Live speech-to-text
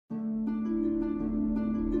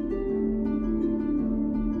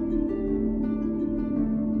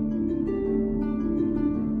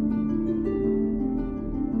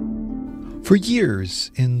For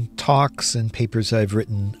years, in talks and papers I've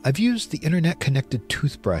written, I've used the internet-connected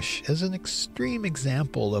toothbrush as an extreme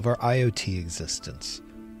example of our IoT existence.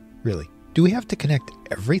 Really, do we have to connect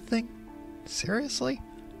everything? Seriously?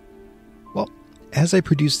 Well, as I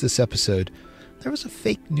produced this episode, there was a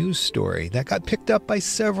fake news story that got picked up by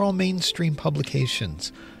several mainstream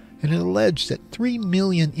publications, and it alleged that 3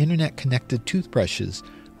 million internet-connected toothbrushes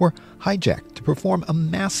were hijacked to perform a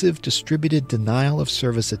massive distributed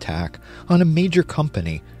denial-of-service attack on a major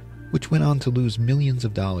company, which went on to lose millions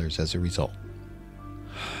of dollars as a result.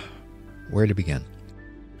 Where to begin?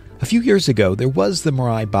 A few years ago, there was the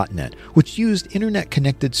Mirai botnet, which used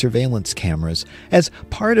internet-connected surveillance cameras as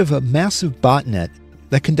part of a massive botnet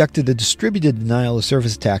that conducted a distributed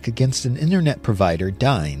denial-of-service attack against an internet provider,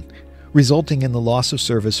 Dyn, resulting in the loss of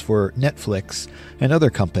service for Netflix and other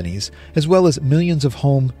companies, as well as millions of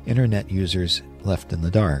home internet users left in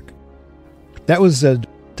the dark. That was a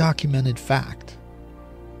documented fact.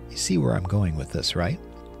 You see where I'm going with this, right?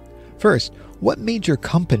 First, what major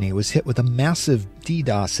company was hit with a massive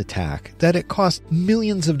DDoS attack that it cost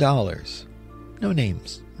millions of dollars? No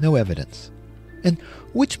names, no evidence. And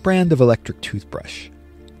which brand of electric toothbrush?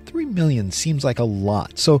 3 million seems like a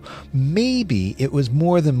lot, so maybe it was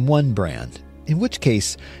more than one brand, in which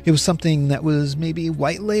case it was something that was maybe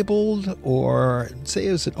white labeled, or say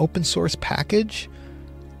it was an open source package.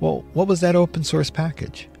 Well, what was that open source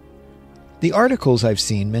package? The articles I've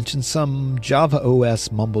seen mention some Java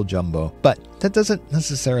OS mumbo jumbo, but that doesn't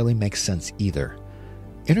necessarily make sense either.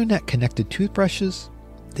 Internet connected toothbrushes,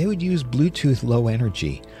 they would use Bluetooth Low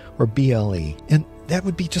Energy, or BLE, and that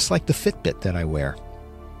would be just like the Fitbit that I wear.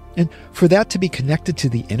 And for that to be connected to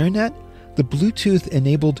the internet, the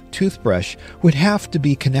Bluetooth-enabled toothbrush would have to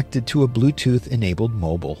be connected to a Bluetooth-enabled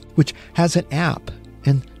mobile, which has an app,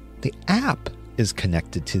 and the app is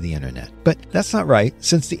connected to the internet. But that's not right,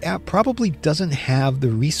 since the app probably doesn't have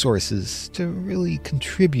the resources to really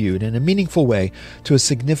contribute in a meaningful way to a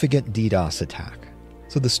significant DDoS attack.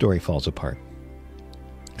 So the story falls apart.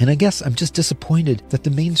 And I guess I'm just disappointed that the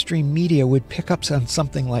mainstream media would pick up on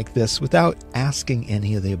something like this without asking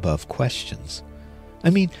any of the above questions. I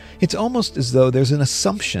mean, it's almost as though there's an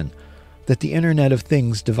assumption that the Internet of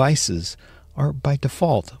Things devices are by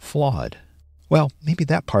default flawed. Well, maybe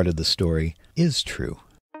that part of the story is true.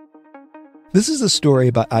 This is a story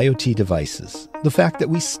about IoT devices, the fact that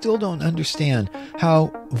we still don't understand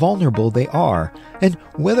how vulnerable they are, and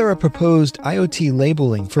whether a proposed IoT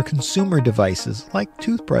labeling for consumer devices like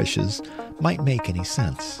toothbrushes might make any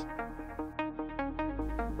sense.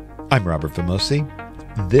 I'm Robert Vamosi.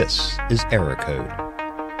 This is Error Code.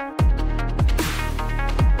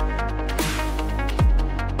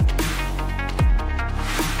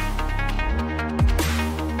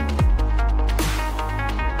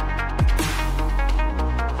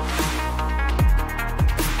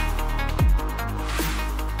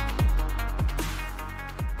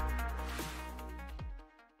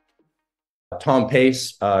 Tom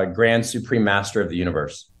Pace, Grand Supreme Master of the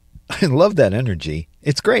Universe. I love that energy.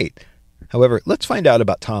 It's great. However, let's find out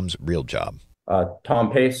about Tom's real job.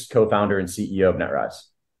 Tom Pace, co-founder and CEO of NetRise.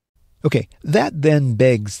 Okay, that then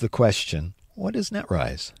begs the question, what is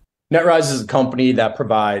NetRise? NetRise is a company that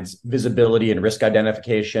provides visibility and risk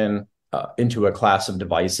identification into a class of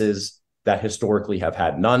devices that historically have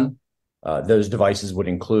had none. Those devices would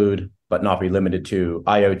include, but not be limited to,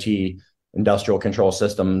 IoT, industrial control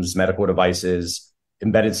systems, medical devices,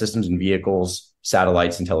 embedded systems in vehicles,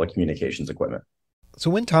 satellites, and telecommunications equipment. So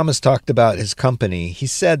when Thomas talked about his company, he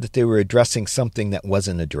said that they were addressing something that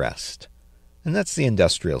wasn't addressed. And that's the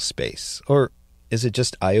industrial space. Or is it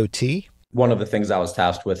just IoT? One of the things I was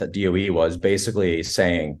tasked with at DOE was basically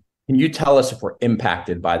saying, can you tell us if we're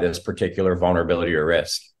impacted by this particular vulnerability or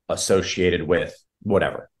risk associated with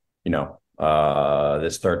whatever,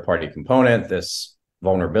 this third-party component, this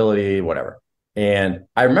vulnerability, whatever. And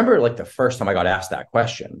I remember like the first time I got asked that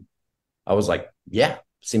question, I was like, yeah,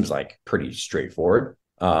 seems like pretty straightforward.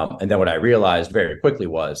 And then what I realized very quickly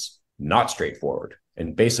was not straightforward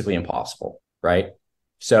and basically impossible, right?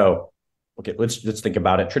 So, okay, let's think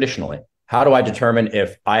about it traditionally. How do I determine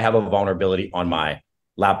if I have a vulnerability on my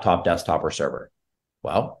laptop, desktop, or server?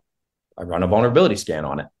 Well, I run a vulnerability scan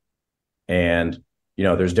on it. And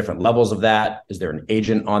there's different levels of that. Is there an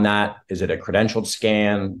agent on that? Is it a credentialed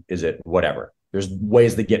scan? Is it whatever? There's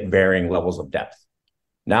ways that get varying levels of depth.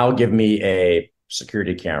 Now give me a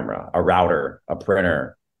security camera, a router, a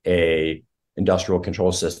printer, a industrial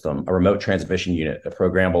control system, a remote transmission unit, a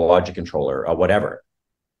programmable logic controller, a whatever.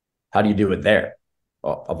 How do you do it there?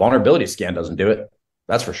 Well, a vulnerability scan doesn't do it.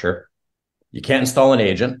 That's for sure. You can't install an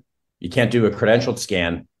agent. You can't do a credentialed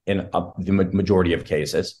scan in the majority of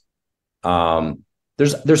cases.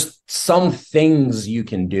 There's some things you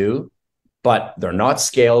can do, but they're not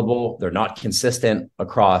scalable. They're not consistent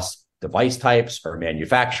across device types or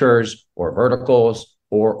manufacturers or verticals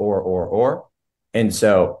or. And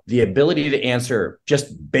so the ability to answer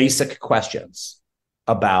just basic questions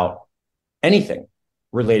about anything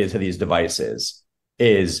related to these devices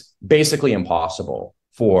is basically impossible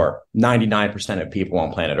for 99% of people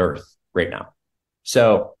on planet Earth right now.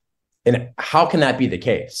 So, and how can that be the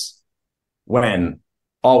case when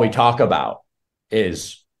all we talk about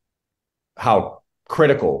is how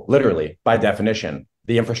critical, literally, by definition,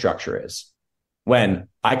 the infrastructure is? When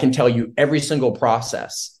I can tell you every single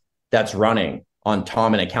process that's running on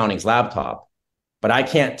Tom and accounting's laptop, but I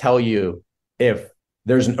can't tell you if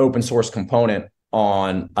there's an open source component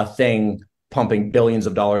on a thing pumping billions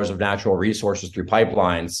of dollars of natural resources through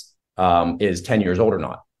pipelines is 10 years old or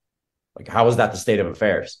not. Like, how is that the state of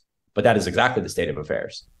affairs? But that is exactly the state of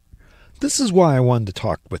affairs. This is why I wanted to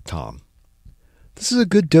talk with Tom. This is a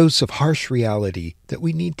good dose of harsh reality that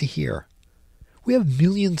we need to hear. We have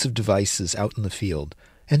millions of devices out in the field,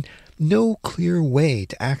 and no clear way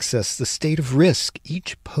to access the state of risk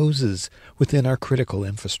each poses within our critical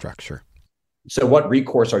infrastructure. So what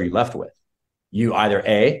recourse are you left with? You either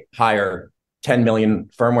A, hire 10 million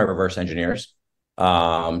firmware reverse engineers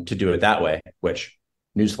to do it that way, which,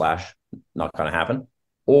 newsflash, not going to happen.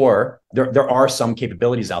 Or there are some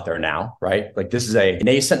capabilities out there now, right? Like, this is a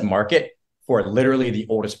nascent market for literally the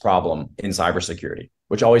oldest problem in cybersecurity,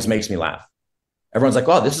 which always makes me laugh. Everyone's like,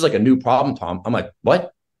 "Oh, this is like a new problem, Tom." I'm like,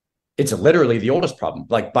 "What?" It's literally the oldest problem,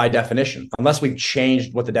 like, by definition, unless we've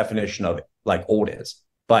changed what the definition of like old is.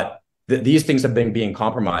 But these things have been being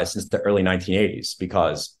compromised since the early 1980s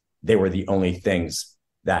because they were the only things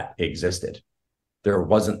that existed.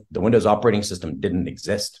 The Windows operating system didn't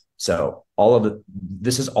exist. So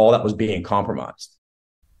this is all that was being compromised.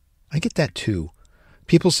 I get that too.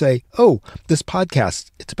 People say, "Oh, this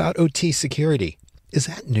podcast, it's about OT security. Is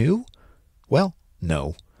that new?" Well,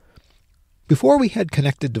 no. Before we had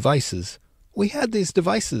connected devices, we had these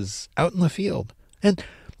devices out in the field. And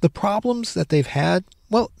the problems that they've had,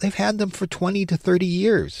 well, they've had them for 20 to 30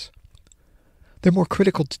 years. They're more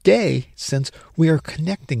critical today since we are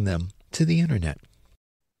connecting them to the internet.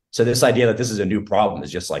 So this idea that this is a new problem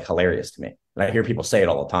is just like hilarious to me. And I hear people say it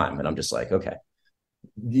all the time. And I'm just like, okay,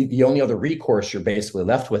 the only other recourse you're basically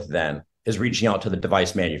left with then is reaching out to the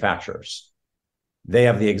device manufacturers. They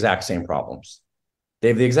have the exact same problems.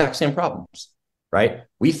 Right?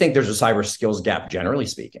 We think there's a cyber skills gap, generally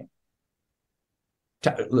speaking.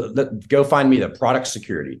 Go find me the product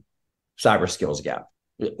security cyber skills gap.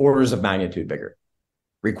 Orders of magnitude bigger.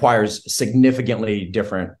 Requires significantly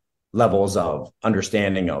different levels of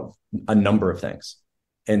understanding of a number of things.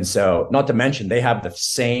 And so, not to mention, they have the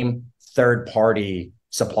same third-party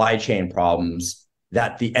supply chain problems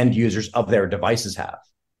that the end users of their devices have.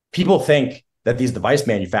 People think that these device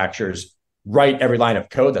manufacturers write every line of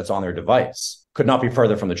code that's on their device. Could not be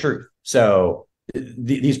further from the truth. So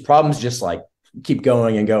these problems just like keep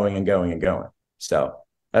going and going and going and going. So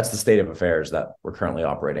that's the state of affairs that we're currently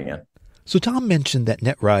operating in. So Tom mentioned that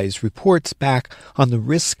NetRise reports back on the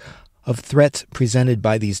risk of threats presented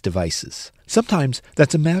by these devices. Sometimes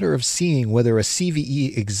that's a matter of seeing whether a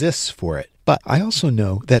CVE exists for it. But I also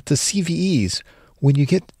know that the CVEs, when you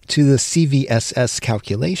get to the CVSS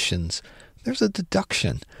calculations, there's a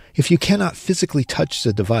deduction if you cannot physically touch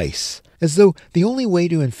the device, as though the only way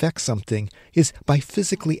to infect something is by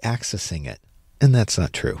physically accessing it. And that's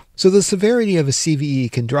not true. So the severity of a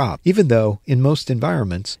CVE can drop, even though in most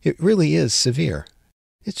environments it really is severe.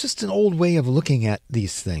 It's just an old way of looking at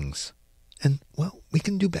these things. And, well, we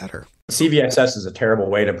can do better. CVSS is a terrible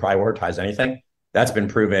way to prioritize anything. That's been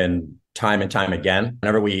proven time and time again.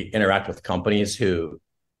 Whenever we interact with companies who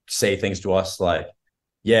say things to us like,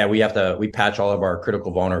 yeah, we patch all of our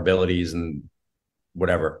critical vulnerabilities in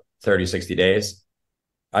whatever, 30, 60 days.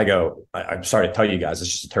 I'm sorry to tell you guys,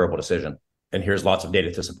 it's just a terrible decision. And here's lots of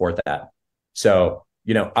data to support that. So,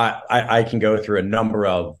 I can go through a number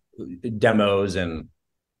of demos and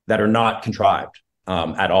that are not contrived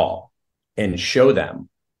at all and show them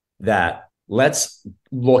that let's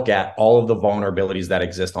look at all of the vulnerabilities that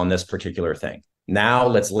exist on this particular thing. Now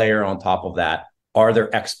let's layer on top of that, are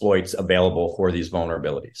there exploits available for these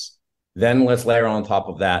vulnerabilities? Then let's layer on top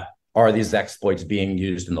of that, are these exploits being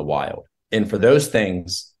used in the wild? And for those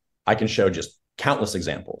things, I can show just countless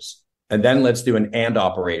examples. And then let's do an and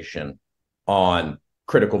operation on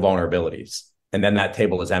critical vulnerabilities. And then that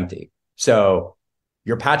table is empty. So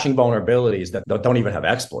you're patching vulnerabilities that don't even have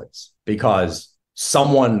exploits because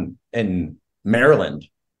someone in Maryland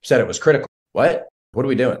said it was critical. What are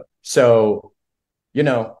we doing? So,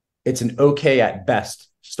 it's an okay at best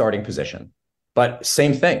starting position. But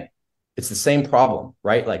same thing. It's the same problem,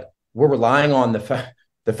 right? Like we're relying on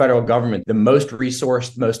the federal government, the most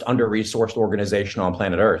resourced, most under-resourced organization on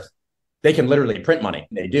planet Earth. They can literally print money.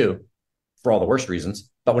 They do for all the worst reasons.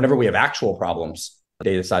 But whenever we have actual problems,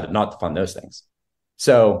 they decided not to fund those things.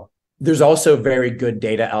 So there's also very good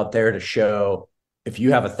data out there to show if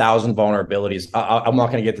you have 1,000 vulnerabilities, I'm not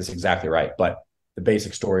going to get this exactly right, but the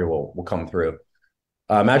basic story will come through.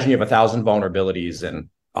 Imagine you have 1,000 vulnerabilities and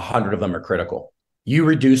 100 of them are critical. You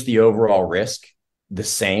reduce the overall risk the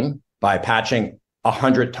same by patching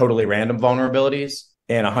 100 totally random vulnerabilities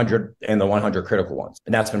and 100 critical ones.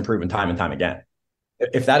 And that's been proven time and time again.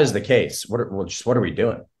 If that is the case, what are we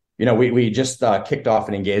doing? We just kicked off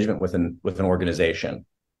an engagement with an organization,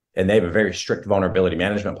 and they have a very strict vulnerability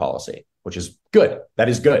management policy, which is good. That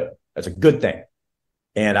is good. That's a good thing.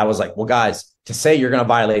 And I was like, well, guys, to say you're going to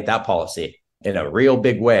violate that policy in a real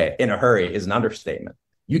big way, in a hurry, is an understatement.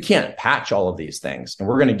 You can't patch all of these things, and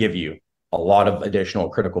we're going to give you a lot of additional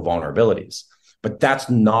critical vulnerabilities. But that's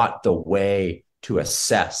not the way to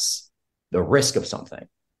assess the risk of something.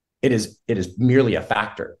 It is merely a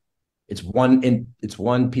factor. It's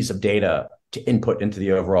one piece of data to input into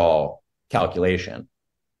the overall calculation.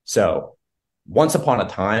 So once upon a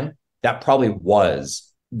time, that probably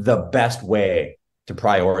was the best way to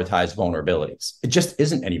prioritize vulnerabilities. It just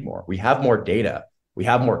isn't anymore. We have more data. We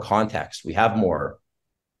have more context. We have more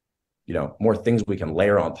things we can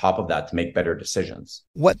layer on top of that to make better decisions.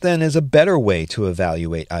 What then is a better way to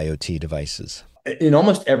evaluate IoT devices? In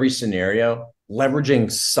almost every scenario,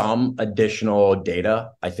 leveraging some additional data,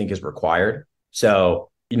 I think, is required. So,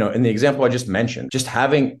 in the example I just mentioned, just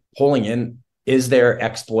pulling in, is there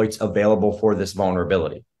exploits available for this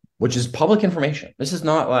vulnerability, which is public information. This is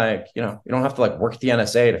not like, you don't have to work at the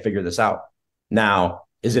NSA to figure this out. Now,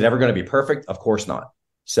 is it ever going to be perfect? Of course not.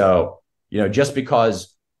 So, just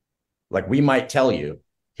because we might tell you,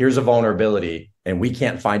 here's a vulnerability and we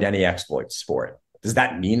can't find any exploits for it. Does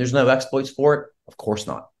that mean there's no exploits for it? Of course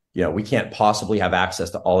not. We can't possibly have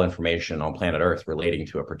access to all information on planet Earth relating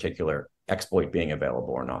to a particular exploit being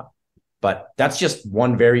available or not. But that's just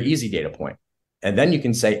one very easy data point. And then you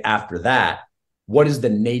can say after that, what is the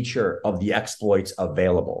nature of the exploits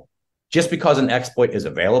available? Just because an exploit is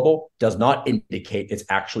available does not indicate it's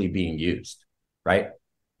actually being used, right?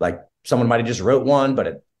 Like someone might have just wrote one, but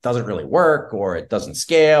it doesn't really work, or it doesn't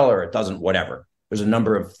scale, or it doesn't whatever. There's a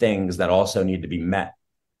number of things that also need to be met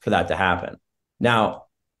for that to happen. Now,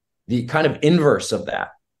 the kind of inverse of that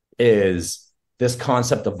is this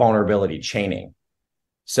concept of vulnerability chaining.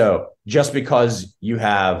 So just because you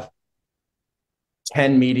have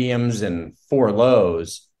 10 mediums and 4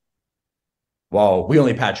 lows, well, we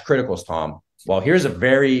only patch criticals, Tom. Well, here's a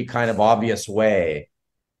very kind of obvious way.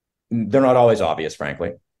 They're not always obvious,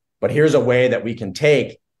 frankly, but here's a way that we can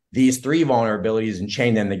take these 3 vulnerabilities and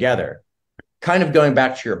chain them together. Kind of going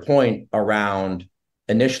back to your point around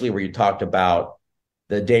initially where you talked about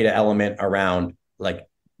the data element around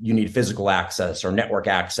you need physical access or network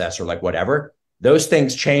access or whatever. Those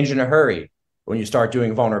things change in a hurry when you start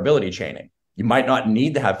doing vulnerability chaining. You might not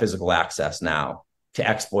need to have physical access now to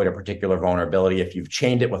exploit a particular vulnerability if you've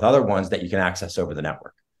chained it with other ones that you can access over the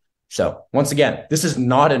network. So once again, this is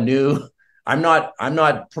not a new, I'm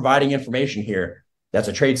not providing information here that's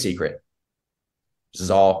a trade secret. This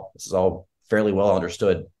is all fairly well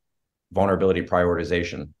understood vulnerability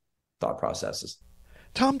prioritization thought processes.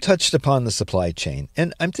 Tom touched upon the supply chain,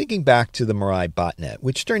 and I'm thinking back to the Mirai botnet,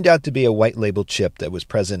 which turned out to be a white label chip that was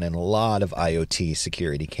present in a lot of IoT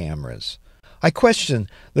security cameras. I question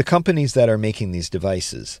the companies that are making these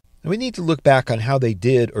devices, and we need to look back on how they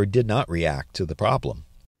did or did not react to the problem.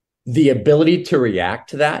 The ability to react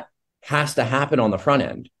to that has to happen on the front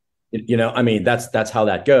end. That's how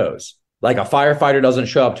that goes. Like a firefighter doesn't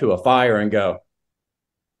show up to a fire and go,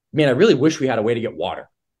 man, I really wish we had a way to get water.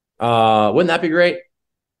 Wouldn't that be great?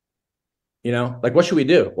 What should we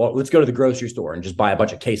do? Well, let's go to the grocery store and just buy a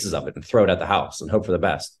bunch of cases of it and throw it at the house and hope for the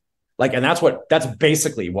best. And that's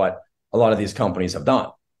basically what a lot of these companies have done,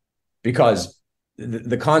 because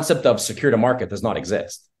the concept of secure to market does not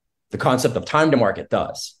exist. The concept of time to market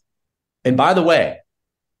does. And by the way,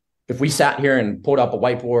 if we sat here and pulled up a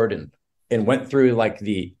whiteboard and went through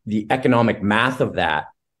the economic math of that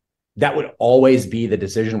would always be the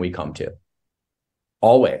decision we come to.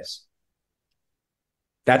 Always.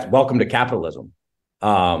 That's welcome to capitalism,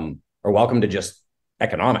 or welcome to just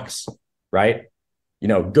economics, right?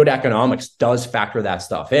 Good economics does factor that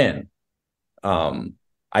stuff in.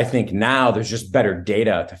 I think now there's just better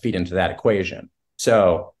data to feed into that equation.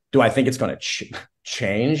 So do I think it's going to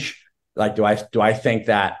change? Do I think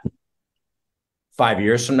that 5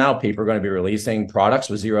 years from now, people are going to be releasing products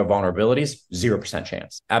with zero vulnerabilities, 0%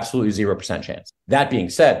 chance, absolutely 0% chance. That being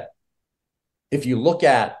said, if you look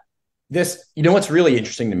at this, what's really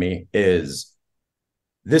interesting to me is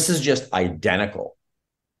this is just identical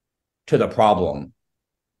to the problem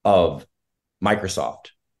of Microsoft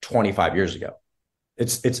 25 years ago.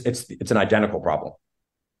 It's an identical problem,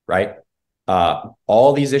 right?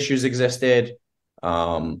 All these issues existed.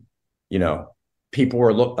 People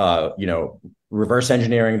were reverse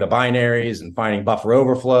engineering the binaries and finding buffer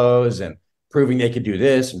overflows and proving they could do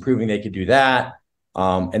this and proving they could do that.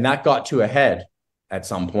 And that got to a head at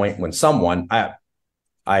some point when someone, I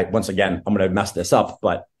once again, I'm going to mess this up,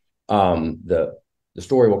 but the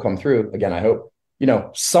story will come through again, I hope.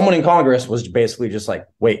 Someone in Congress was basically just like,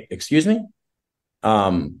 wait, excuse me?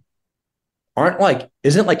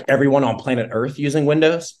 Isn't like everyone on planet Earth using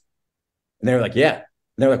Windows? And they're like, yeah. And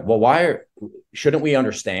they're like, well, shouldn't we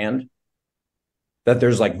understand that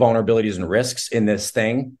there's like vulnerabilities and risks in this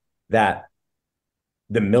thing that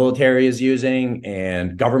the military is using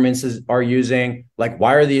and governments are using? Like,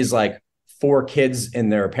 why are these like 4 kids in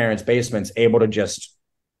their parents' basements able to just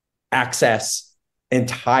access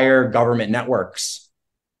entire government networks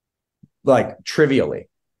like trivially?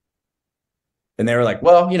 And they were like,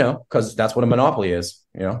 well, because that's what a monopoly is,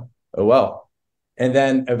 oh, well. And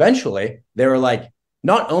then eventually they were like,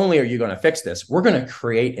 not only are you going to fix this, we're going to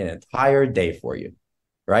create an entire day for you,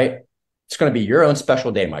 right? It's going to be your own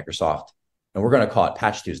special day, Microsoft. And we're going to call it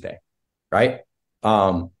Patch Tuesday, right?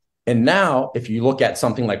 And now if you look at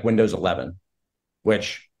something like Windows 11,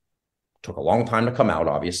 which took a long time to come out,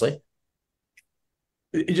 obviously,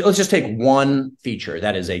 let's just take one feature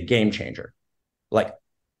that is a game changer. Like,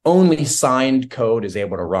 only signed code is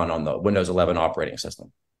able to run on the Windows 11 operating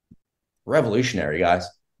system. Revolutionary, guys.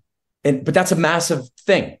 But that's a massive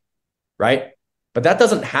thing, right? But that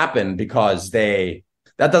doesn't happen that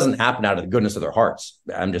doesn't happen out of the goodness of their hearts.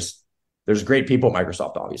 There's great people at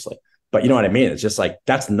Microsoft, obviously, but you know what I mean? It's just like,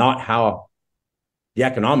 that's not how the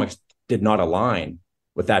economics did not align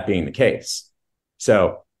with that being the case.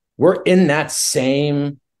 So we're in that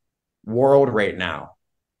same world right now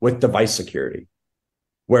with device security,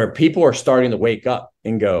 where people are starting to wake up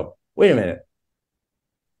and go, wait a minute,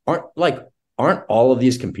 aren't all of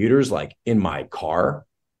these computers like in my car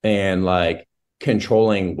and like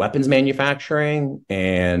controlling weapons manufacturing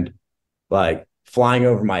and like flying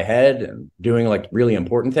over my head and doing like really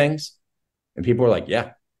important things? And people are like,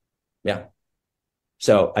 yeah.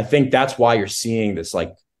 So I think that's why you're seeing this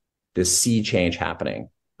sea change happening,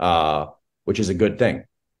 which is a good thing,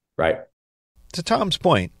 right? To Tom's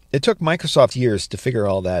point, it took Microsoft years to figure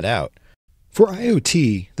all that out. For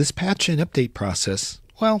IoT, this patch and update process,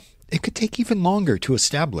 well, it could take even longer to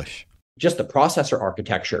establish. Just the processor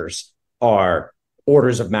architectures are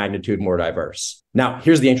orders of magnitude more diverse. Now,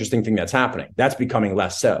 here's the interesting thing that's happening. That's becoming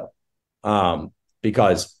less so,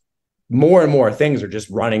 because more and more things are just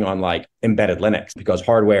running on like embedded Linux, because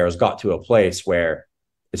hardware has got to a place where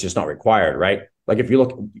it's just not required, right? Like if you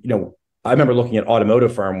look, I remember looking at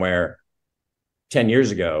automotive firmware 10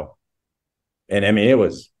 years ago, and I mean, it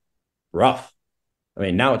was rough. I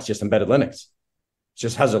mean, now it's just embedded Linux. It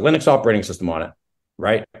just has a Linux operating system on it,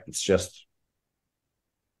 right? It's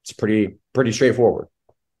pretty straightforward.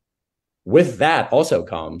 With that also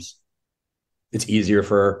comes, it's easier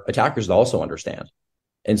for attackers to also understand.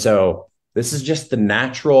 And so this is just the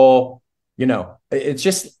natural, it's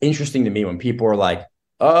just interesting to me when people are like,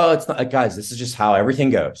 oh, it's not, guys, this is just how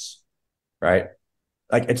everything goes, right?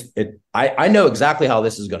 Like I know exactly how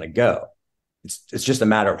this is going to go. It's just a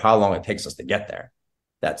matter of how long it takes us to get there.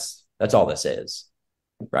 That's all this is,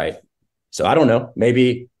 right? So I don't know.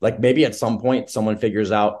 Maybe at some point someone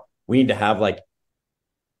figures out we need to have like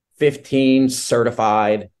 15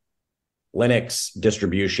 certified Linux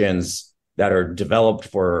distributions that are developed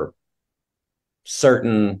for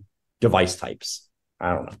certain device types.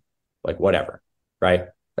 I don't know, like whatever, right?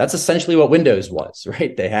 That's essentially what Windows was,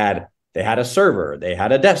 right? They had a server, they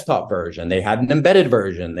had a desktop version, they had an embedded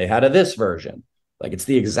version, they had a this version. Like it's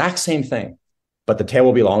the exact same thing, but the tail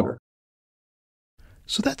will be longer.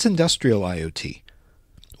 So that's industrial IoT.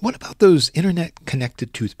 What about those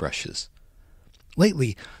internet-connected toothbrushes?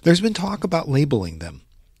 Lately, there's been talk about labeling them.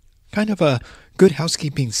 Kind of a good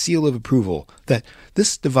housekeeping seal of approval that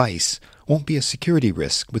this device won't be a security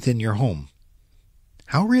risk within your home.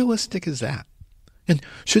 How realistic is that? And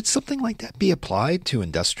should something like that be applied to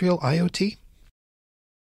industrial IoT?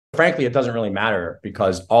 Frankly, it doesn't really matter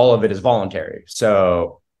because all of it is voluntary.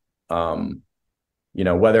 So,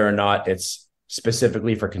 whether or not it's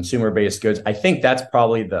specifically for consumer-based goods, I think that's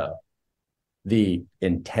probably the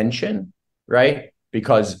intention, right?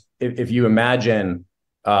 because if you imagine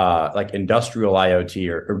like industrial IoT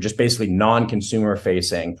or just basically non-consumer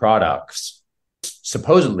facing products,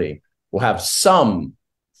 supposedly will have some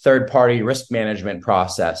third-party risk management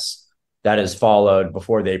process that is followed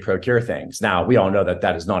before they procure things. Now, we all know that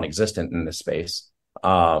that is non-existent in this space.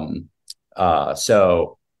 That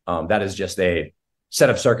is just a set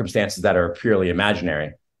of circumstances that are purely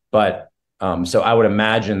imaginary. But so I would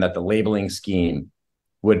imagine that the labeling scheme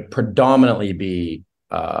would predominantly be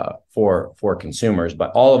for consumers,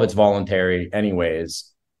 but all of it's voluntary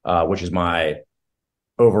anyways, which is my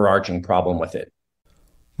overarching problem with it.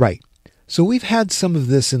 Right. So we've had some of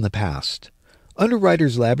this in the past.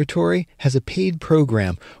 Underwriters Laboratory has a paid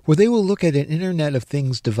program where they will look at an Internet of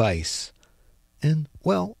Things device. And,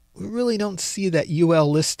 well, we really don't see that UL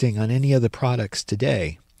listing on any of the products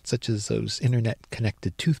today, such as those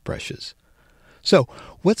Internet-connected toothbrushes. So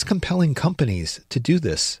what's compelling companies to do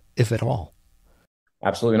this, if at all?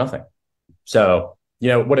 Absolutely nothing. So,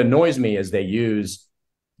 what annoys me is they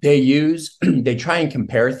try and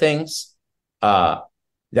compare things that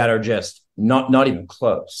are just not even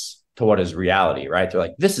close to what is reality, right? They're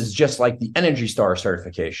like, this is just like the Energy Star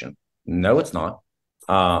certification. No, it's not.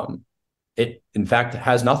 It, in fact,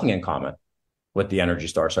 has nothing in common with the Energy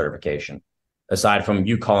Star certification, aside from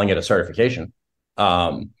you calling it a certification.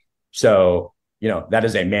 That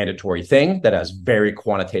is a mandatory thing that has very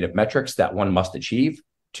quantitative metrics that one must achieve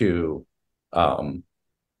to,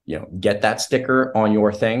 get that sticker on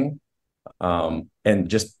your thing. And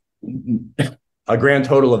just a grand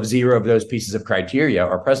total of 0 of those pieces of criteria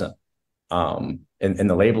are present in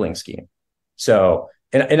the labeling scheme. So,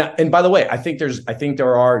 and by the way, I think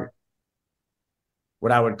there are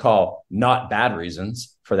what I would call not bad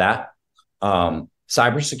reasons for that.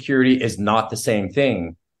 Cybersecurity is not the same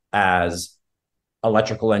thing as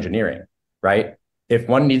electrical engineering, right? If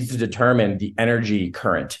one needs to determine the energy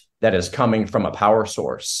current that is coming from a power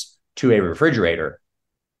source to a refrigerator,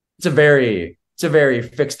 it's a very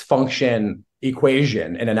fixed function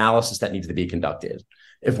equation and analysis that needs to be conducted.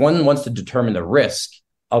 If one wants to determine the risk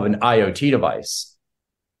of an IoT device,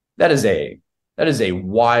 that is a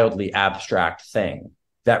wildly abstract thing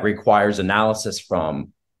that requires analysis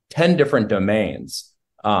from 10 different domains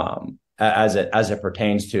as it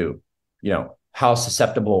pertains to, how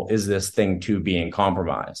susceptible is this thing to being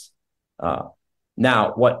compromised?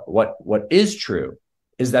 Now, what is true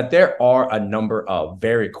is that there are a number of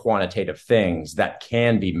very quantitative things that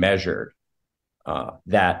can be measured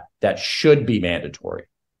that should be mandatory,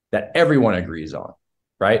 that everyone agrees on,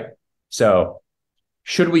 right? So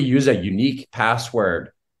should we use a unique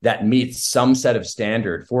password that meets some set of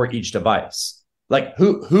standard for each device? Like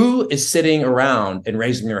who is sitting around and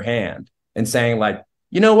raising their hand and saying like,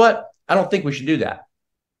 you know what? I don't think we should do that.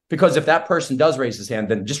 Because if that person does raise his hand,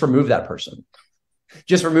 then just remove that person.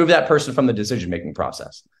 Just remove that person from the decision-making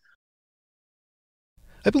process.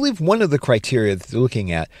 I believe one of the criteria that they're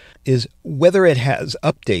looking at is whether it has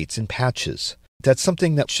updates and patches. That's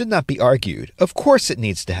something that should not be argued. Of course it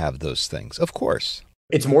needs to have those things. Of course.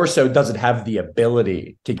 It's more so, does it have the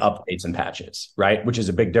ability to updates and patches, right? Which is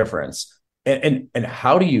a big difference. And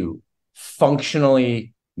how do you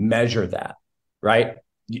functionally measure that, right?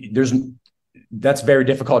 That's very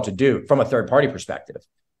difficult to do from a third-party perspective.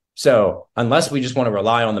 So unless we just want to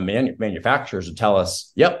rely on the manufacturers to tell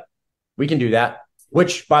us, yep, we can do that.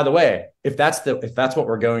 Which, by the way, if that's what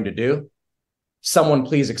we're going to do, someone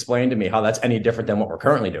please explain to me how that's any different than what we're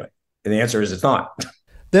currently doing. And the answer is it's not.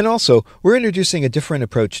 Then also, we're introducing a different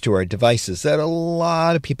approach to our devices that a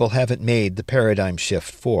lot of people haven't made the paradigm shift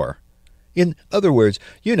for. In other words,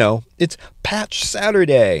 it's Patch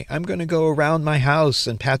Saturday. I'm going to go around my house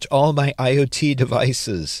and patch all my IoT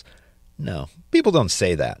devices. No, people don't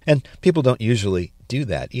say that. And people don't usually do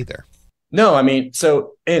that either. No, I mean,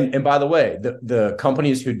 so, and by the way, the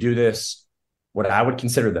companies who do this, what I would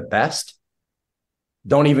consider the best,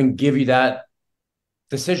 don't even give you that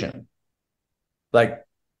decision. Like,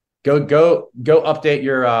 go update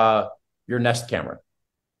your Nest camera.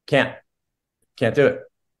 Can't do it.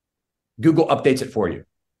 Google updates it for you.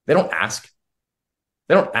 They don't ask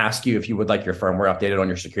you if you would like your firmware updated on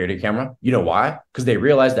your security camera. You know why? Because they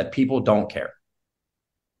realize that people don't care.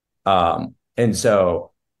 And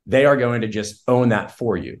so they are going to just own that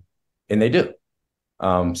for you. And they do.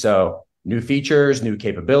 So new features, new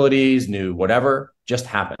capabilities, new whatever just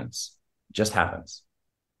happens.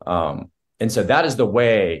 And so that is the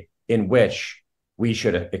way in which we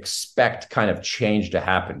should expect kind of change to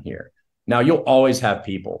happen here. Now, you'll always have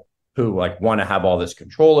people who want to have all this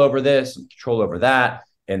control over this and control over that.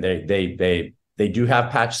 And they do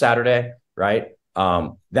have Patch Saturday, right?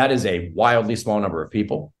 That is a wildly small number of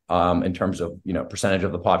people. in terms of, percentage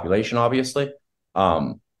of the population, obviously.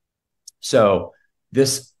 So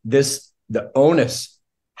the onus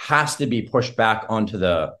has to be pushed back onto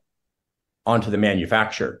the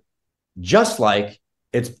manufacturer, just like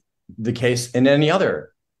it's the case in any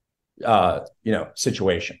other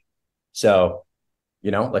situation. So,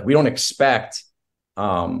 like we don't expect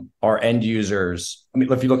our end users. I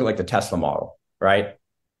mean, if you look at like the Tesla model, right?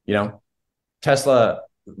 Tesla,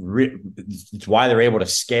 it's why they're able to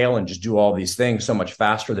scale and just do all these things so much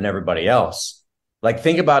faster than everybody else. Like,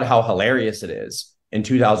 think about how hilarious it is in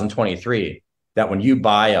 2023 that when you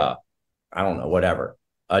buy I don't know, whatever,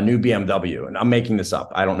 a new BMW, and I'm making this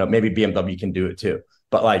up, I don't know, maybe BMW can do it too.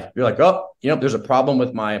 But like, you're like, oh, there's a problem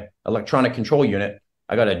with my electronic control unit.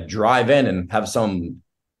 I got to drive in and have some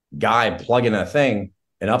guy plug in a thing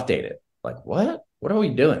and update it. Like, what? What are we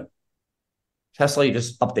doing? Tesla, you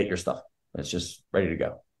just update your stuff. It's just ready to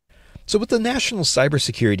go. So with the national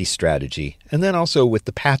cybersecurity strategy, and then also with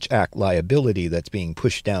the Patch Act liability that's being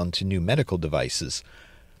pushed down to new medical devices,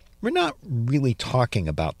 we're not really talking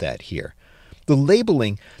about that here. The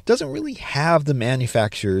labeling doesn't really have the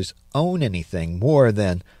manufacturers own anything more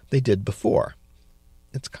than they did before.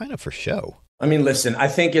 It's kind of for show. I mean, listen, I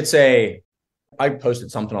think I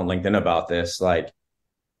posted something on LinkedIn about this. Like,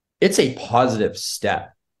 it's a positive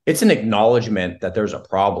step. It's an acknowledgement that there's a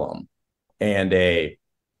problem and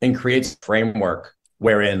creates a framework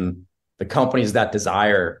wherein the companies that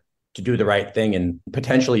desire to do the right thing and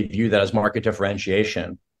potentially view that as market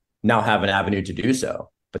differentiation now have an avenue to do so.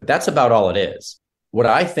 But that's about all it is. What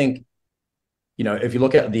I think, if you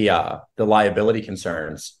look at the liability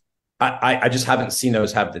concerns, I just haven't seen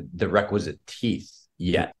those have the requisite teeth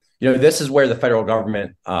yet. This is where the federal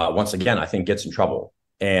government, once again, I think gets in trouble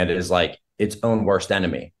and is like its own worst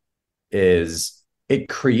enemy. Is it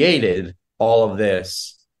created all of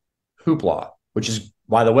this hoopla, which is,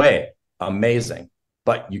 by the way, amazing.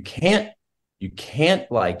 But you can't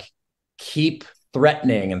like keep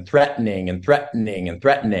threatening and threatening and threatening and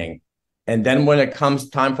threatening. And then when it comes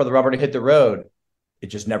time for the rubber to hit the road, it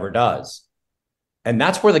just never does. And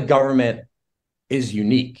that's where the government is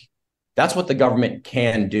unique. That's what the government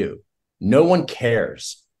can do. No one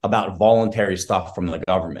cares about voluntary stuff from the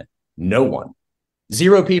government. No one.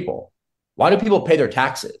 Zero people. Why do people pay their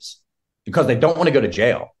taxes? Because they don't want to go to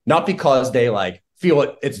jail, not because they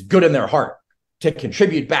feel it's good in their heart to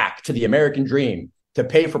contribute back to the American dream, to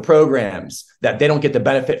pay for programs that they don't get the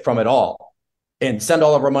benefit from at all, and send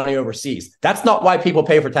all of our money overseas. That's not why people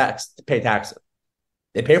pay taxes.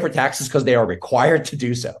 They pay for taxes because they are required to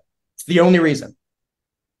do so. It's the only reason,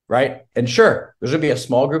 right? And sure, there's going to be a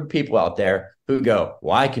small group of people out there who go,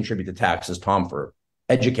 well, I contribute to taxes, Tom, for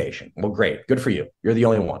education. Well, great. Good for you. You're the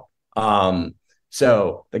only one.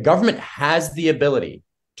 So the government has the ability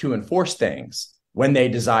to enforce things when they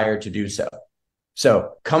desire to do so.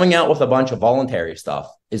 So coming out with a bunch of voluntary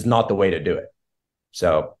stuff is not the way to do it.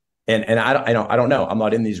 So, and I don't know. I'm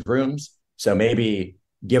not in these rooms. So maybe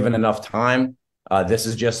given enough time, this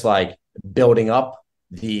is just like building up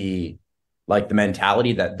the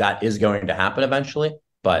mentality that is going to happen eventually.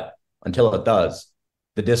 But until it does,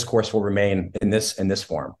 the discourse will remain in this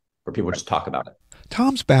form where people just talk about it.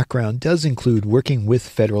 Tom's background does include working with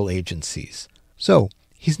federal agencies. So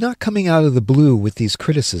he's not coming out of the blue with these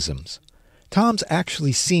criticisms. Tom's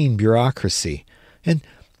actually seen bureaucracy and,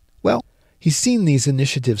 well, he's seen these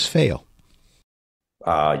initiatives fail.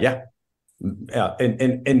 Yeah.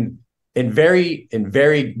 In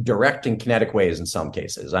very direct and kinetic ways in some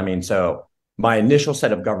cases. I mean, so my initial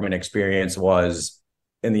set of government experience was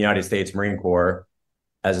in the United States Marine Corps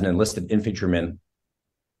as an enlisted infantryman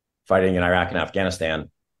fighting in Iraq and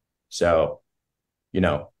Afghanistan. So,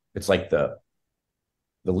 it's like the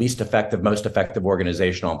least effective, most effective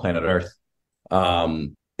organization on planet Earth.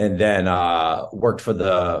 And then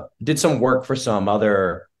did some work for some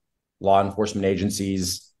other law enforcement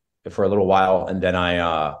agencies for a little while. And then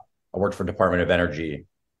I worked for Department of Energy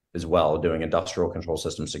as well, doing industrial control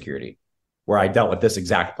system security, where I dealt with this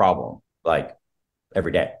exact problem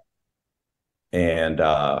every day. And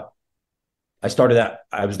I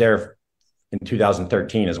was there in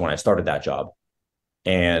 2013 is when I started that job.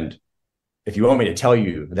 And if you want me to tell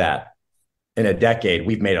you that in a decade,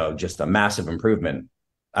 we've made just a massive improvement,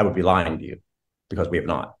 I would be lying to you, because we have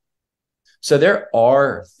not. So there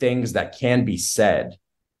are things that can be said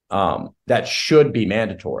that should be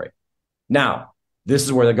mandatory. Now, this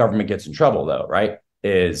is where the government gets in trouble, though, right?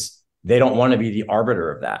 Is they don't want to be the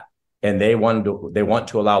arbiter of that. And they want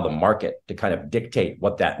to allow the market to kind of dictate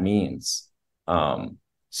what that means.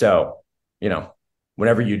 So,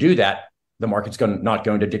 whenever you do that, the market's not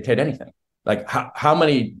going to dictate anything. Like how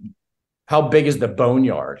many how big is the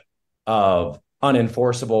boneyard of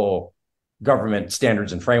unenforceable government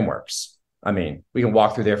standards and frameworks? I mean, we can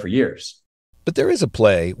walk through there for years. But there is a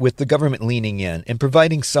play with the government leaning in and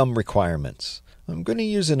providing some requirements. I'm going to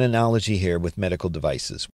use an analogy here with medical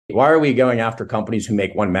devices. Why are we going after companies who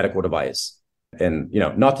make one medical device? And,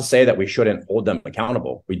 not to say that we shouldn't hold them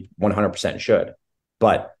accountable. We 100% should.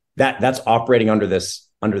 But that's operating under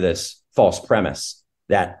this false premise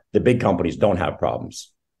that the big companies don't have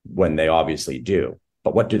problems when they obviously do.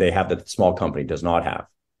 But what do they have that the small company does not have?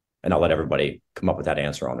 And I'll let everybody come up with that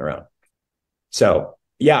answer on their own. So,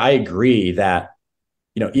 yeah, I agree that,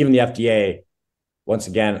 even the FDA, once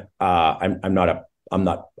again, I'm not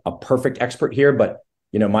a perfect expert here, but,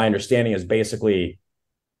 my understanding is basically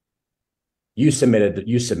you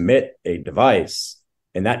submit a device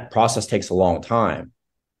and that process takes a long time.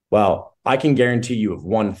 Well, I can guarantee you of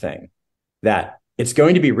one thing, that it's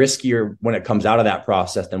going to be riskier when it comes out of that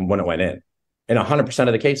process than when it went in 100%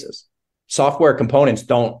 of the cases. Software components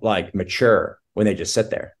don't mature when they just sit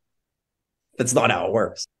there. That's not how it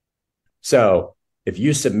works. So if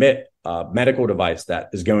you submit a medical device that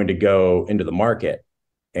is going to go into the market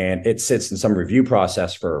and it sits in some review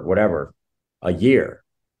process for whatever, a year,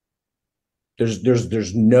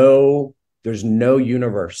 there's no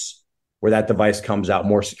universe where that device comes out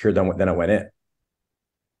more secure than it went in.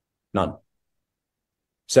 None.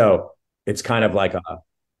 So it's kind of like a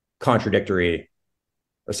contradictory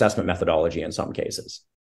assessment methodology in some cases.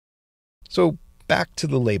 So back to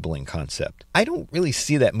the labeling concept. I don't really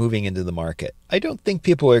see that moving into the market. I don't think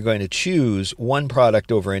people are going to choose one product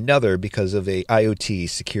over another because of a IoT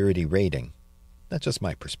security rating. That's just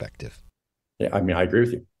my perspective. Yeah, I mean, I agree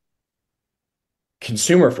with you.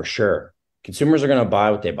 Consumer for sure. Consumers are going to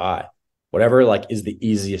buy what they buy. Whatever is the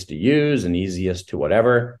easiest to use and easiest to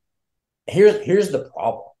whatever. Here's the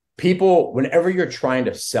problem. People, whenever you're trying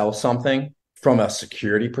to sell something from a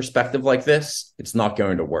security perspective like this, it's not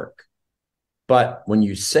going to work. But when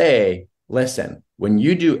you say, listen, when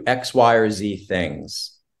you do X, Y, or Z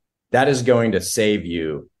things, that is going to save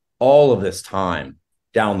you all of this time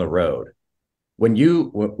down the road. When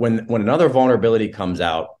another vulnerability comes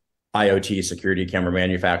out, IoT security camera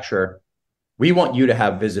manufacturer, we want you to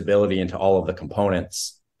have visibility into all of the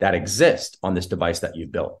components that exist on this device that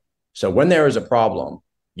you've built. So when there is a problem,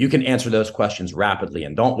 you can answer those questions rapidly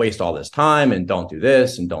and don't waste all this time and don't do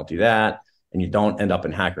this and don't do that. And you don't end up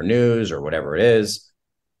in Hacker News or whatever it is.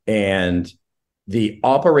 And the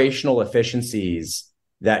operational efficiencies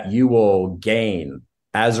that you will gain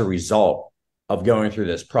as a result of going through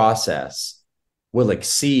this process will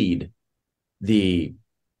exceed the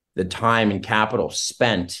time and capital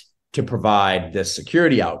spent to provide this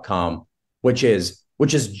security outcome, which is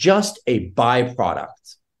just a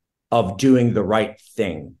byproduct of doing the right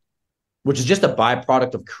thing, which is just a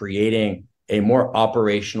byproduct of creating a more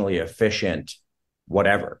operationally efficient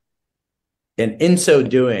whatever. And in so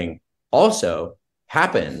doing also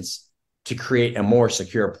happens to create a more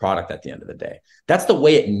secure product at the end of the day. That's the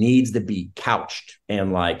way it needs to be couched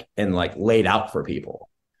and laid out for people.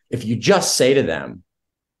 If you just say to them,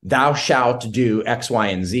 thou shalt do X, Y,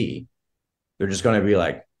 and Z, they're just going to be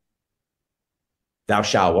like, thou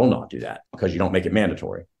shalt will not do that because you don't make it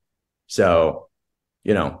mandatory. So,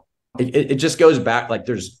 it just goes back,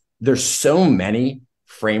 there's so many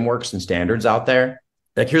frameworks and standards out there.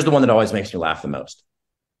 Here's the one that always makes me laugh the most.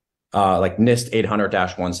 NIST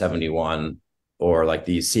 800-171 or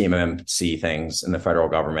these CMMC things in the federal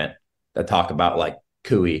government that talk about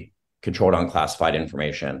CUI, controlled unclassified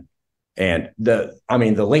information. And the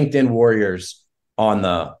LinkedIn warriors on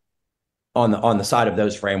the side of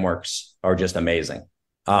those frameworks are just amazing.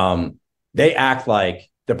 They act like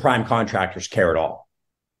the prime contractors care at all.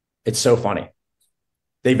 It's so funny.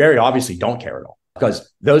 They very obviously don't care at all, because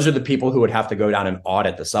those are the people who would have to go down and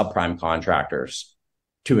audit the subprime contractors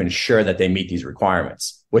to ensure that they meet these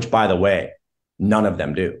requirements, which, by the way, none of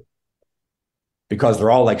them do, because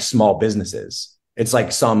they're all small businesses. It's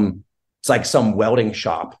like some welding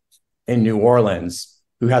shop in New Orleans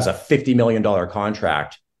who has a $50 million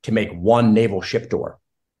contract to make one naval ship door.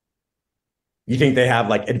 You think they have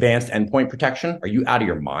advanced endpoint protection? Are you out of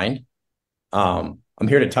your mind? I'm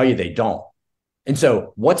here to tell you they don't. And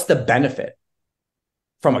so what's the benefit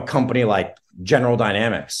from a company like General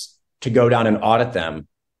Dynamics to go down and audit them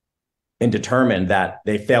and determine that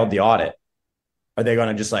they failed the audit? Are they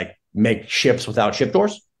going to just make ships without ship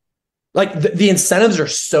doors? The incentives are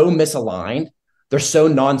so misaligned. They're so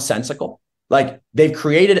nonsensical. They've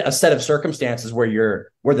created a set of circumstances where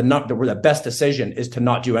the best decision is to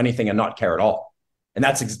not do anything and not care at all. And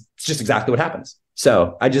it's just exactly what happens.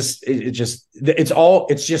 So it's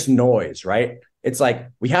just noise, right? It's like,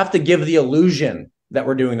 we have to give the illusion that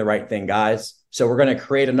we're doing the right thing, guys. So we're going to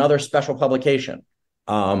create another special publication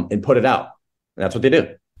and put it out. And that's what they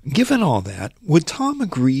do. Given all that, would Tom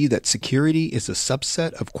agree that security is a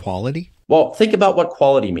subset of quality? Well, think about what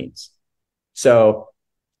quality means. So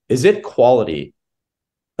is it quality?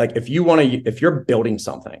 Like if you're building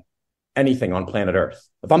something, anything on planet Earth,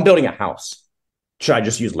 if I'm building a house, should I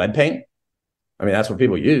just use lead paint? I mean, that's what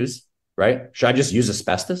people use, right? Should I just use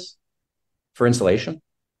asbestos for insulation?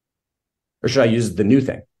 Or should I use the new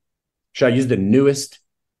thing? Should I use the newest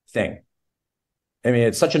thing? I mean,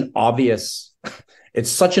 it's such an obvious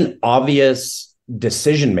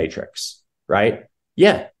decision matrix, right?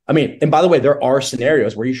 Yeah. I mean, and by the way, there are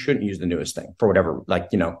scenarios where you shouldn't use the newest thing for whatever, like,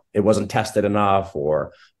 it wasn't tested enough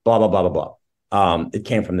or blah, blah, blah, blah, blah. It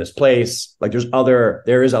came from this place. Like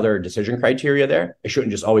there is other decision criteria there. It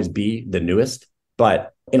shouldn't just always be the newest.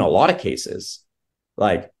 But in a lot of cases,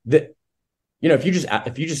 like if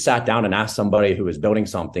you just sat down and asked somebody who is building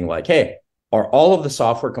something like, hey, are all of the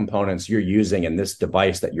software components you're using in this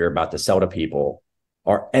device that you're about to sell to people,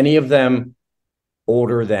 are any of them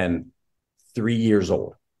older than 3 years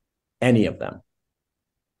old? Any of them?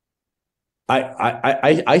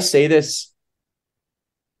 I say this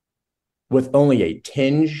with only a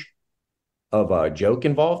tinge of a joke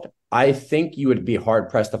involved. I think you would be hard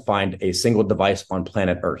pressed to find a single device on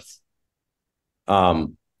planet Earth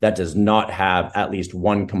that does not have at least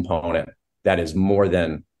one component that is more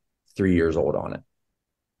than 3 years old on it.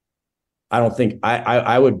 I don't think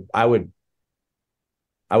I would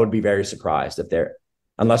be very surprised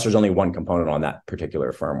unless there's only one component on that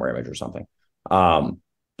particular firmware image or something.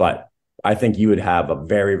 But I think you would have a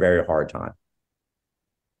very, very hard time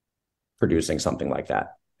producing something like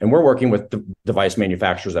that. And we're working with device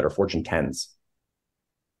manufacturers that are Fortune 10s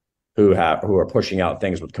who are pushing out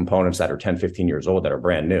things with components that are 10, 15 years old that are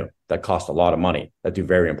brand new, that cost a lot of money, that do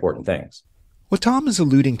very important things. What Tom is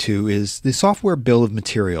alluding to is the software bill of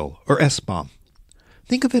material, or SBOM.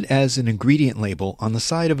 Think of it as an ingredient label on the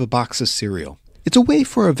side of a box of cereal. It's a way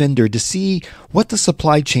for a vendor to see what the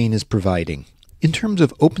supply chain is providing in terms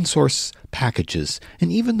of open source packages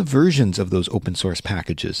and even the versions of those open source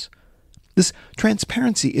packages. This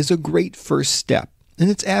transparency is a great first step, and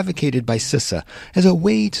it's advocated by CISA as a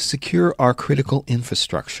way to secure our critical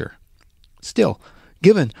infrastructure. Still,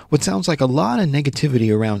 given what sounds like a lot of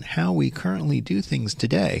negativity around how we currently do things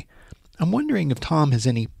today, I'm wondering if Tom has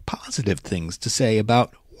any positive things to say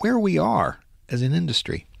about where we are as an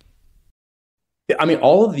industry. I mean,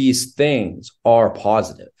 all of these things are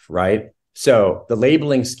positive, right? So the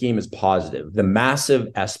labeling scheme is positive. The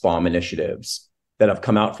massive SBOM initiatives that have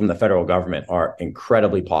come out from the federal government are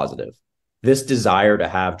incredibly positive. This desire to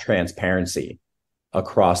have transparency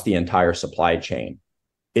across the entire supply chain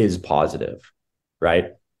is positive,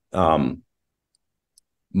 right? I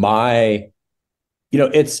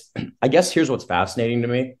guess here's what's fascinating to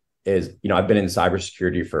me is, I've been in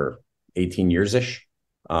cybersecurity for 18 years-ish.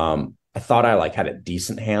 I thought I had a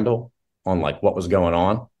decent handle on what was going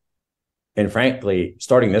on. And frankly,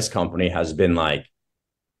 starting this company has been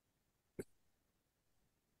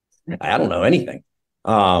I don't know anything.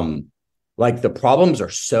 The problems are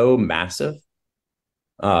so massive.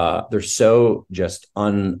 They're so just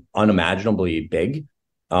unimaginably big.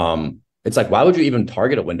 It's why would you even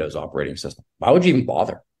target a Windows operating system? Why would you even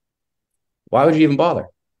bother? Why would you even bother?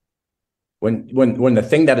 When the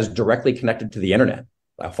thing that is directly connected to the internet,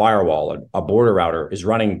 a firewall, a border router, is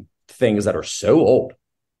running things that are so old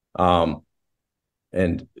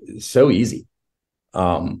and so easy.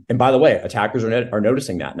 And by the way, attackers are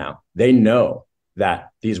noticing that now. They know that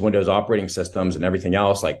these Windows operating systems and everything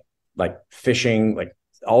else, like phishing,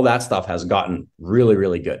 all that stuff has gotten really,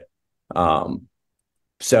 really good.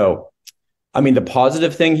 So, I mean, the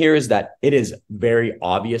positive thing here is that it is very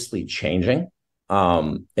obviously changing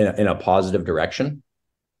in a positive direction.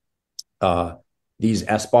 These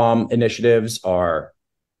SBOM initiatives are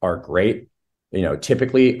great.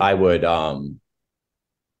 Typically I would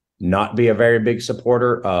not be a very big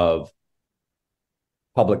supporter of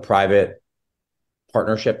public-private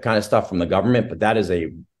partnership kind of stuff from the government, but that is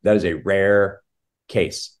a rare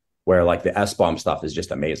case where the SBOM stuff is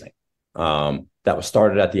just amazing. That was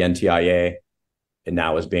started at the NTIA and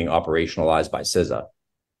now is being operationalized by CISA.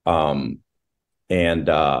 And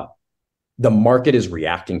the market is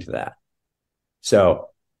reacting to that. So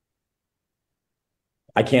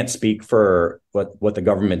I can't speak for what the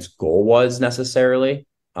government's goal was necessarily.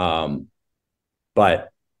 But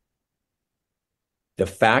the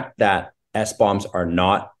fact that SBOMs are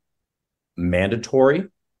not mandatory,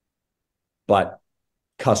 but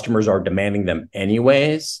customers are demanding them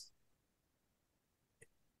anyways,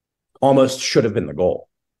 almost should have been the goal,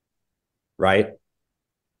 right?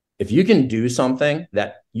 If you can do something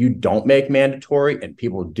that you don't make mandatory and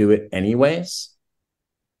people do it anyways,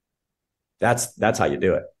 that's how you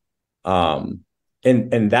do it.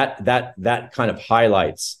 And that kind of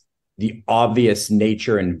highlights the obvious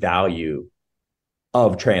nature and value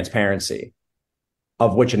of transparency,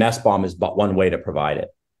 of which an SBOM is but one way to provide it.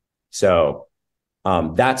 So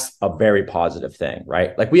that's a very positive thing,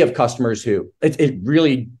 right? Like we have customers who it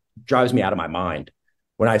really drives me out of my mind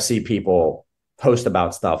when I see people post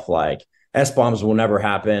about stuff like SBOMs will never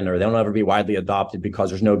happen or they'll never be widely adopted because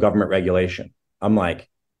there's no government regulation. I'm like,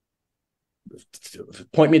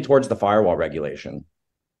 point me towards the firewall regulation,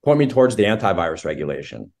 point me towards the antivirus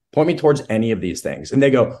regulation, point me towards any of these things. And they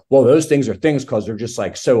go, well, those things are things because they're just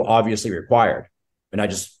like so obviously required. And I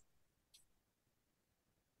just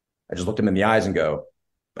looked them in the eyes and go,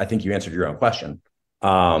 I think you answered your own question.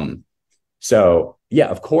 So yeah,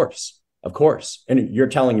 of course. And you're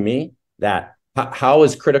telling me that how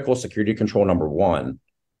is critical security control number one,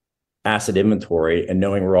 asset inventory and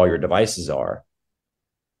knowing where all your devices are,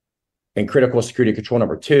 and critical security control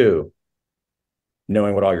number two,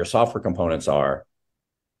 knowing what all your software components are,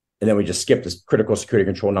 and then we just skip this critical security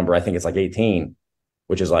control number, I think it's like 18,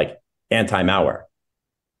 which is like anti-malware.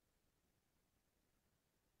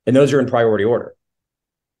 And those are in priority order.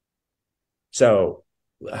 So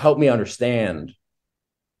help me understand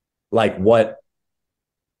like what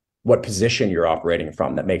position you're operating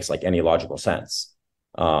from that makes like any logical sense.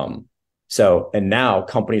 And now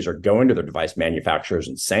companies are going to their device manufacturers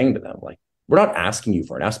and saying to them, like, we're not asking you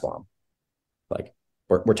for an SBOM. Like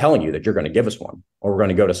we're telling you that you're going to give us one, or we're going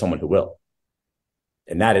to go to someone who will.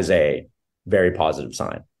 And that is a very positive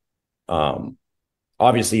sign.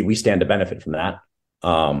 Obviously we stand to benefit from that.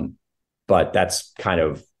 But that's kind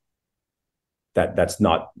of, that's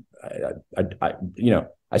not, I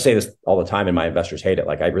say this all the time and my investors hate it.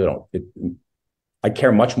 Like I really don't, I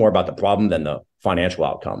care much more about the problem than the financial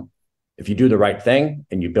outcome. If you do the right thing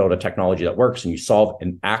and you build a technology that works and you solve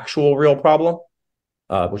an actual real problem,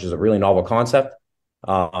 which is a really novel concept,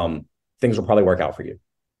 things will probably work out for you.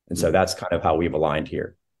 And so that's kind of how we've aligned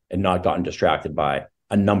here and not gotten distracted by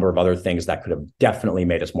a number of other things that could have definitely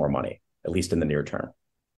made us more money, at least in the near term.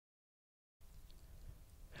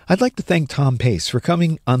 I'd like to thank Tom Pace for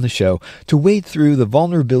coming on the show to wade through the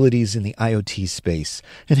vulnerabilities in the IoT space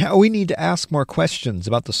and how we need to ask more questions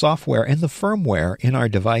about the software and the firmware in our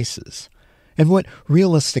devices, and what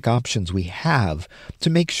realistic options we have to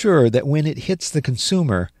make sure that when it hits the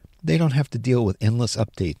consumer, they don't have to deal with endless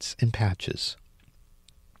updates and patches.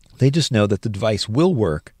 They just know that the device will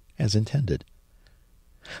work as intended.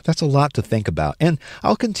 That's a lot to think about, and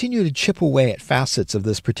I'll continue to chip away at facets of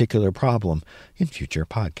this particular problem in future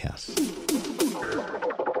podcasts.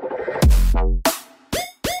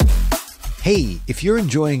 Hey, if you're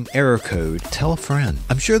enjoying Error Code, tell a friend.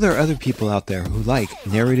 I'm sure there are other people out there who like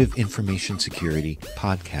narrative information security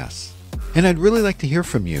podcasts. And I'd really like to hear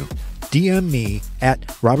from you. DM me at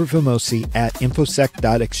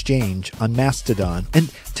robertvamosi@infosec.exchange on Mastodon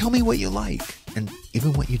and tell me what you like and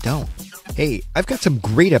even what you don't. Hey, I've got some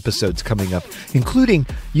great episodes coming up, including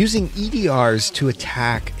using EDRs to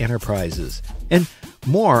attack enterprises, and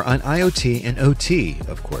more on IoT and OT,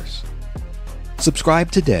 of course.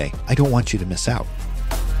 Subscribe today. I don't want you to miss out.